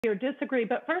or disagree,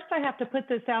 but first I have to put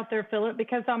this out there, Philip,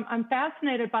 because I'm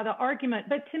fascinated by the argument.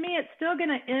 But to me, it's still going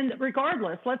to end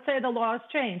regardless. Let's say the law is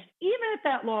changed. Even if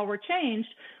that law were changed,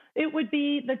 it would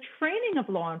be the training of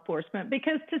law enforcement,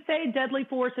 because to say deadly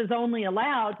force is only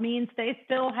allowed means they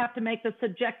still have to make the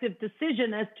subjective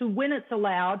decision as to when it's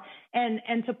allowed and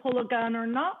to pull a gun or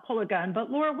not pull a gun. But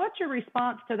Laura, what's your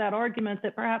response to that argument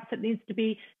that perhaps it needs to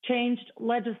be changed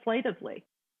legislatively?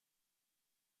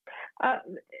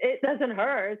 It doesn't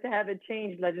hurt to have it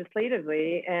changed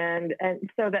legislatively, and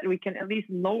so that we can at least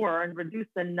lower and reduce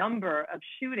the number of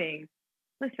shootings.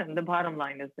 Listen, the bottom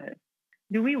line is this.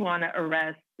 Do we want to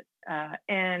arrest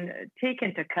and take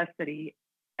into custody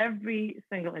every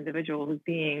single individual who's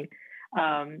being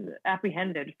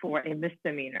apprehended for a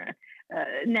misdemeanor?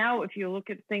 Now, if you look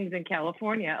at things in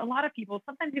California, a lot of people,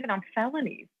 sometimes even on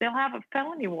felonies, they'll have a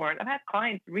felony warrant. I've had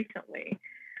clients recently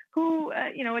who,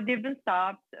 they've been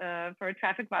stopped for a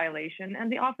traffic violation,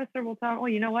 and the officer will tell them, well,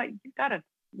 you know what, you've got a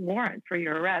warrant for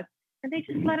your arrest, and they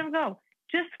just let them go.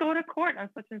 Just go to court on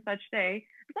such and such day.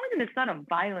 As long as it's not a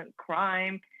violent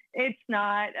crime, it's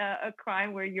not a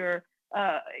crime where you're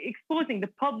exposing the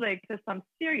public to some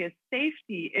serious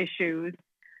safety issues,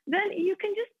 then you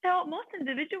can just tell most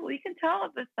individuals, you can tell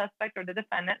the suspect or the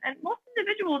defendant, and most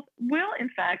individuals will, in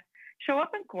fact, show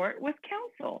up in court with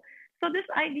counsel. So this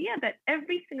idea that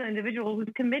every single individual who's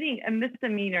committing a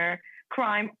misdemeanor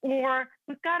crime or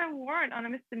who's got a warrant on a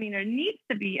misdemeanor needs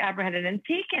to be apprehended and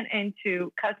taken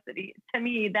into custody, to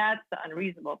me, that's the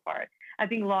unreasonable part. I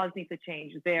think laws need to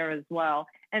change there as well.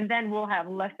 And then we'll have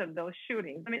less of those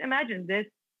shootings. I mean, imagine this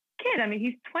kid. I mean,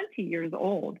 he's 20 years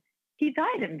old. He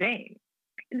died in vain.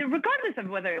 Regardless of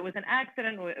whether it was an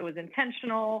accident, or it was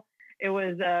intentional, it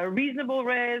was a reasonable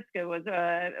risk, it was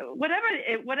whatever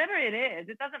it is,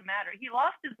 it doesn't matter. He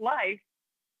lost his life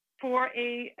for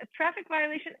a traffic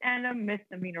violation and a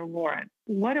misdemeanor warrant.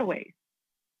 What a waste.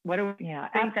 What a waste. Yeah,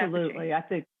 absolutely. I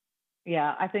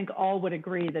think all would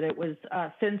agree that it was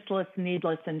senseless,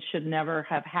 needless, and should never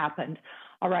have happened.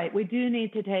 All right, we do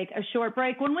need to take a short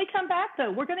break. When we come back,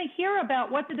 though, we're going to hear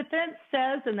about what the defense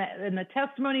says in the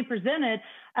testimony presented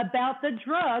about the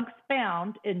drugs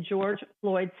found in George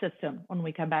Floyd's system when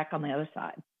we come back on the other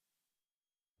side.